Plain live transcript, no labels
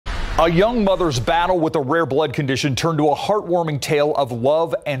A young mother's battle with a rare blood condition turned to a heartwarming tale of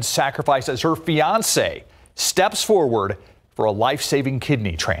love and sacrifice as her fiancé steps forward for a life-saving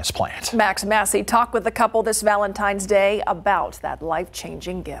kidney transplant. Max Massey talked with the couple this Valentine's Day about that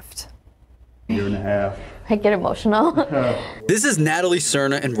life-changing gift. Year and a half. I get emotional. This is Natalie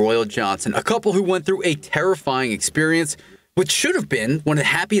Cerna and Royal Johnson, a couple who went through a terrifying experience, which should have been one of the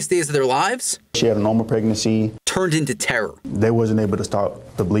happiest days of their lives. She had a normal pregnancy. Turned into terror. They wasn't able to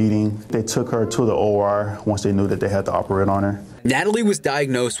stop the bleeding. They took her to the OR once they knew that they had to operate on her. Natalie was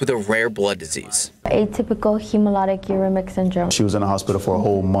diagnosed with a rare blood disease. Atypical hemolytic uremic syndrome. She was in the hospital for a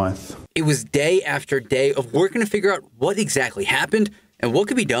whole month. It was day after day of working to figure out what exactly happened and what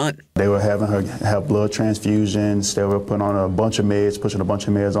could be done. They were having her have blood transfusions. They were putting on a bunch of meds, pushing a bunch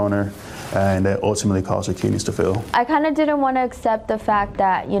of meds on her, and that ultimately caused her kidneys to fail. I kind of didn't want to accept the fact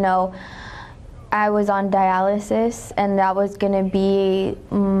that, I was on dialysis and that was going to be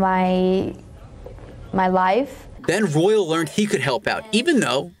my life. Then Royal learned he could help out, even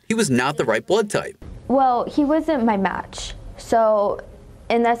though he was not the right blood type. Well, he wasn't my match. So,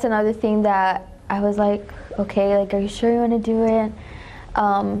 and that's another thing that I was like, okay, are you sure you want to do it?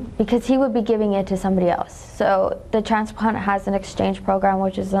 Because he would be giving it to somebody else. So the transplant has an exchange program,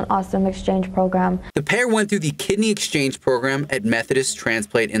 which is an awesome exchange program. The pair went through the kidney exchange program at Methodist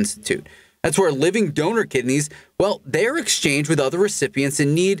Transplant Institute. That's where living donor kidneys, they're exchanged with other recipients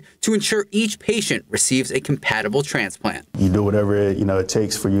in need to ensure each patient receives a compatible transplant. You do whatever it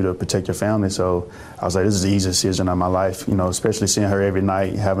takes for you to protect your family. So I was like, this is the easiest decision of my life, especially seeing her every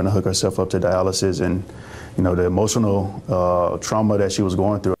night, having to hook herself up to dialysis and, the emotional trauma that she was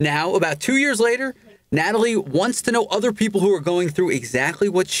going through. Now, about 2 years later, Natalie wants to know other people who are going through exactly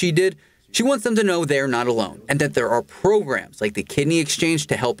what she did. She wants them to know they're not alone and that there are programs like the kidney exchange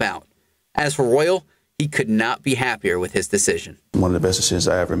to help out. As for Royal, he could not be happier with his decision. One of the best decisions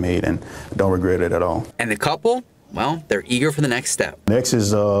I ever made, and don't regret it at all. And the couple, they're eager for the next step. Next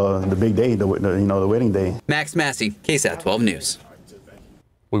is the big day, the wedding day. Max Massey, KSAT 12 News.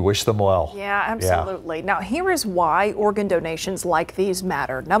 We wish them well. Yeah, absolutely. Yeah. Now, here is why organ donations like these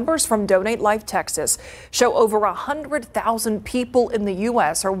matter. Numbers from Donate Life Texas show over 100,000 people in the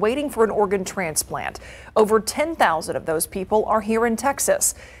U.S. are waiting for an organ transplant. Over 10,000 of those people are here in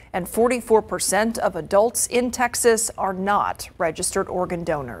Texas. And 44% of adults in Texas are not registered organ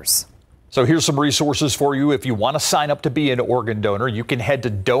donors. So here's some resources for you. If you want to sign up to be an organ donor, you can head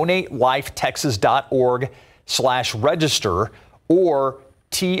to donatelifetexas.org/register or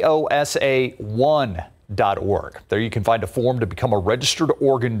TOSA1.org. There you can find a form to become a registered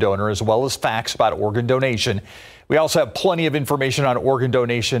organ donor, as well as facts about organ donation. We also have plenty of information on organ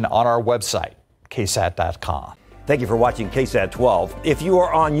donation on our website, ksat.com. Thank you for watching KSAT 12. If you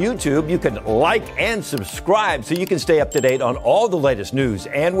are on YouTube, you can like and subscribe so you can stay up to date on all the latest news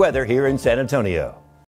and weather here in San Antonio.